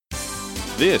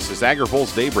This is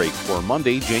AgriPulse Daybreak for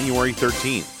Monday, January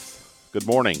 13th. Good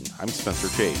morning, I'm Spencer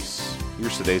Chase.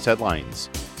 Here's today's headlines.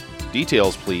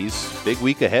 Details, please. Big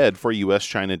week ahead for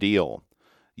U.S.-China deal.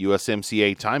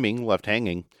 USMCA timing left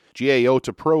hanging. GAO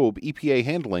to probe EPA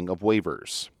handling of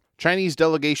waivers. Chinese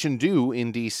delegation due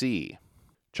in D.C.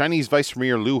 Chinese Vice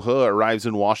Premier Liu He arrives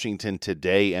in Washington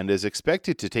today and is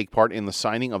expected to take part in the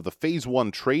signing of the Phase 1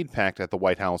 trade pact at the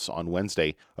White House on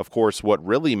Wednesday. Of course, what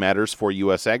really matters for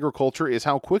U.S. agriculture is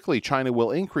how quickly China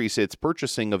will increase its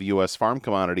purchasing of U.S. farm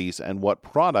commodities and what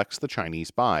products the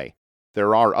Chinese buy.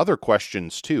 There are other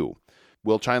questions, too.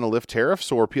 Will China lift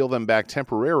tariffs or peel them back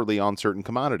temporarily on certain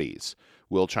commodities?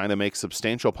 Will China make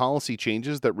substantial policy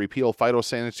changes that repeal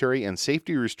phytosanitary and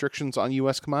safety restrictions on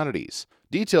U.S. commodities?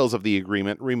 Details of the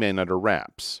agreement remain under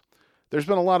wraps. There's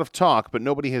been a lot of talk, but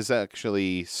nobody has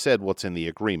actually said what's in the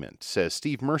agreement, says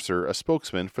Steve Mercer, a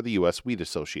spokesman for the U.S. Wheat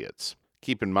Associates.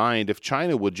 Keep in mind, if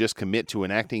China would just commit to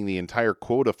enacting the entire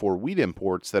quota for wheat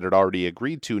imports that it already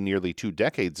agreed to nearly 2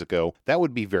 decades ago, that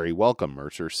would be very welcome,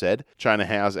 Mercer said. China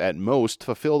has, at most,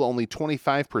 fulfilled only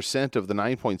 25% of the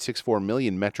 9.64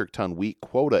 million metric ton wheat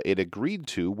quota it agreed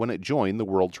to when it joined the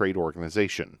World Trade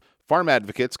Organization. Farm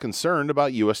advocates concerned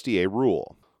about USDA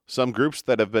rule. Some groups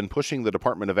that have been pushing the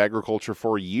Department of Agriculture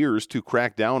for years to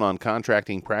crack down on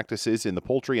contracting practices in the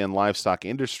poultry and livestock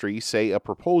industry say a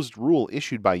proposed rule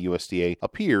issued by USDA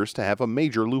appears to have a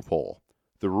major loophole.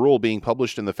 The rule being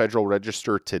published in the Federal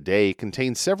Register today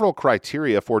contains several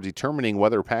criteria for determining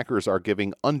whether packers are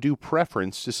giving undue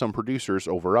preference to some producers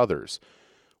over others.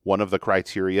 One of the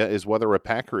criteria is whether a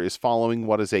packer is following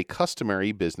what is a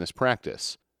customary business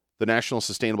practice. The National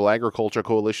Sustainable Agriculture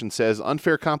Coalition says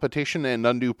unfair competition and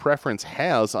undue preference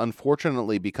has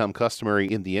unfortunately become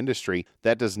customary in the industry.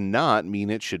 That does not mean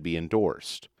it should be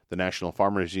endorsed. The National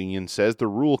Farmers Union says the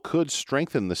rule could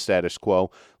strengthen the status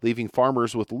quo, leaving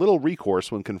farmers with little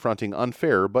recourse when confronting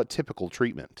unfair but typical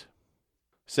treatment.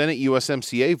 Senate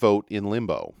USMCA vote in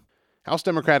limbo. House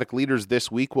Democratic leaders this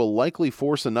week will likely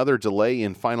force another delay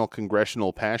in final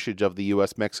congressional passage of the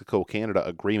U.S.-Mexico-Canada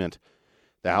agreement.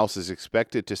 The House is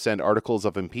expected to send articles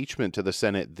of impeachment to the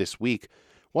Senate this week.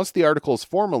 Once the articles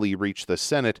formally reach the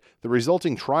Senate, the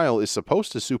resulting trial is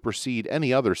supposed to supersede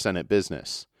any other Senate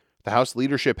business. The House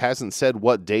leadership hasn't said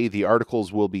what day the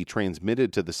articles will be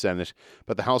transmitted to the Senate,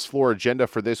 but the House floor agenda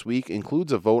for this week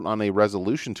includes a vote on a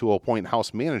resolution to appoint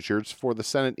House managers for the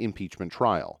Senate impeachment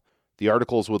trial. The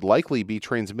articles would likely be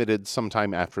transmitted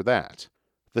sometime after that.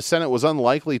 The Senate was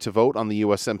unlikely to vote on the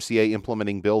USMCA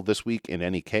implementing bill this week in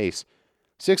any case.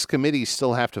 6 committees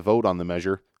still have to vote on the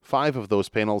measure. 5 of those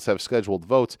panels have scheduled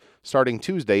votes starting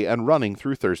Tuesday and running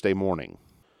through Thursday morning.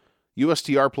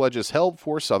 USTR pledges help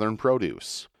for Southern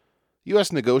produce.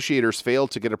 U.S. negotiators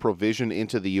failed to get a provision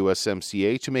into the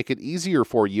USMCA to make it easier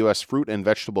for U.S. fruit and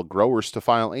vegetable growers to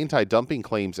file anti-dumping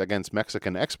claims against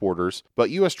Mexican exporters,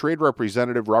 but U.S. Trade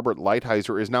Representative Robert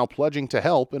Lighthizer is now pledging to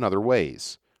help in other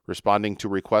ways. Responding to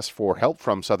requests for help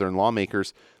from Southern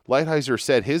lawmakers, Lighthizer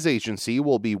said his agency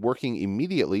will be working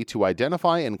immediately to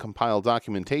identify and compile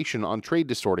documentation on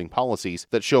trade-distorting policies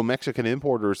that show Mexican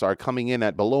importers are coming in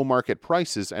at below-market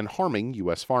prices and harming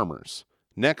U.S. farmers.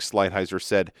 Next, Lighthizer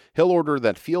said, he'll order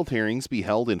that field hearings be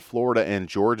held in Florida and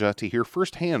Georgia to hear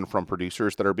firsthand from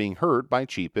producers that are being hurt by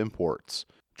cheap imports.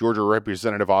 Georgia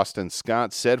Representative Austin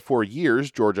Scott said for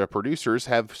years Georgia producers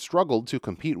have struggled to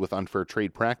compete with unfair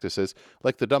trade practices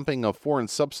like the dumping of foreign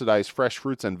subsidized fresh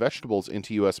fruits and vegetables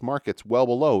into U.S. markets well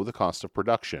below the cost of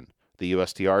production. The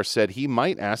USTR said he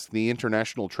might ask the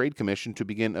International Trade Commission to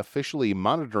begin officially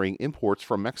monitoring imports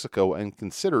from Mexico and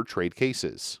consider trade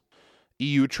cases.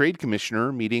 EU Trade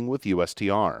Commissioner meeting with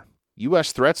USTR.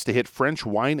 U.S. threats to hit French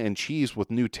wine and cheese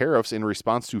with new tariffs in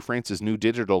response to France's new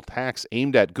digital tax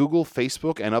aimed at Google,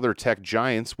 Facebook, and other tech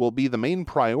giants will be the main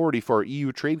priority for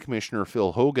EU Trade Commissioner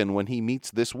Phil Hogan when he meets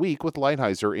this week with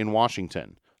Lighthizer in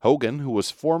Washington. Hogan, who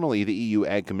was formerly the EU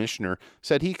Ag Commissioner,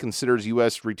 said he considers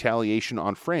U.S. retaliation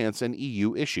on France an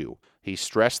EU issue. He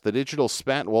stressed the digital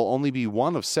spat will only be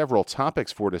one of several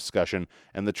topics for discussion,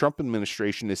 and the Trump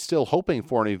administration is still hoping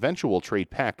for an eventual trade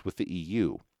pact with the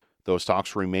EU. Those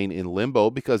talks remain in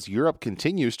limbo because Europe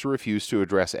continues to refuse to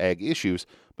address ag issues,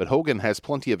 but Hogan has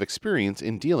plenty of experience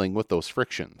in dealing with those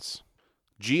frictions.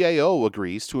 GAO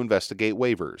agrees to investigate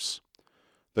waivers.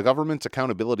 The Government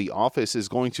Accountability Office is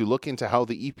going to look into how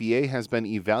the EPA has been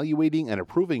evaluating and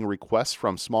approving requests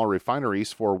from small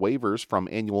refineries for waivers from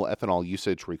annual ethanol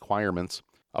usage requirements.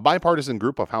 A bipartisan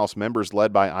group of House members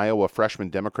led by Iowa freshman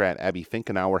Democrat Abby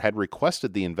Finkenauer had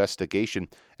requested the investigation,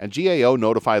 and GAO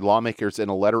notified lawmakers in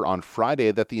a letter on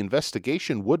Friday that the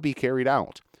investigation would be carried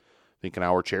out.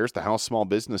 Finkenauer chairs the House Small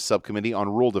Business Subcommittee on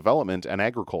Rural Development and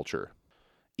Agriculture.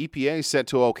 EPA set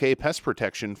to okay pest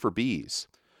protection for bees.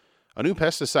 A new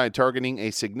pesticide targeting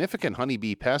a significant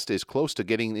honeybee pest is close to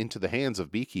getting into the hands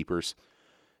of beekeepers.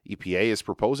 EPA is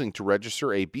proposing to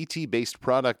register a Bt-based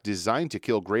product designed to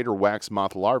kill greater wax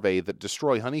moth larvae that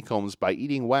destroy honeycombs by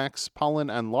eating wax,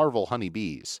 pollen, and larval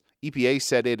honeybees. EPA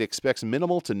said it expects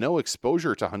minimal to no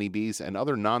exposure to honeybees and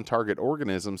other non-target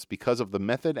organisms because of the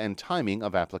method and timing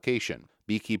of application.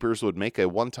 Beekeepers would make a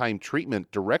one-time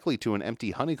treatment directly to an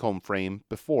empty honeycomb frame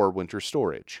before winter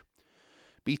storage.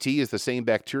 Bt is the same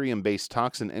bacterium-based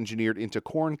toxin engineered into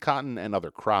corn, cotton, and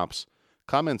other crops.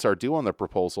 Comments are due on the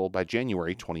proposal by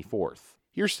January 24th.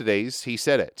 Here's today's He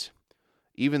Said It.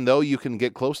 Even though you can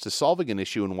get close to solving an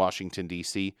issue in Washington,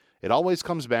 D.C., it always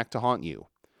comes back to haunt you.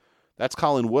 That's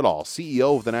Colin Woodall,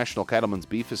 CEO of the National Cattlemen's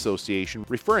Beef Association,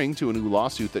 referring to a new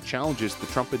lawsuit that challenges the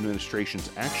Trump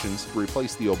administration's actions to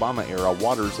replace the Obama-era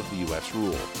waters of the U.S.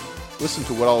 rule. Listen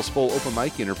to Woodall's full open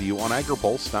mic interview on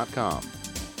agripulse.com.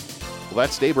 Well,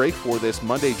 that's Daybreak for this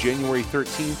Monday, January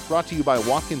 13th, brought to you by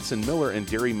Watkinson Miller and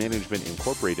Dairy Management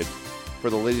Incorporated.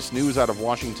 For the latest news out of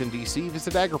Washington, D.C.,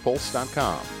 visit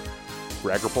agripulse.com.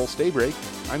 For AgriPulse Daybreak,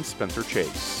 I'm Spencer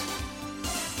Chase.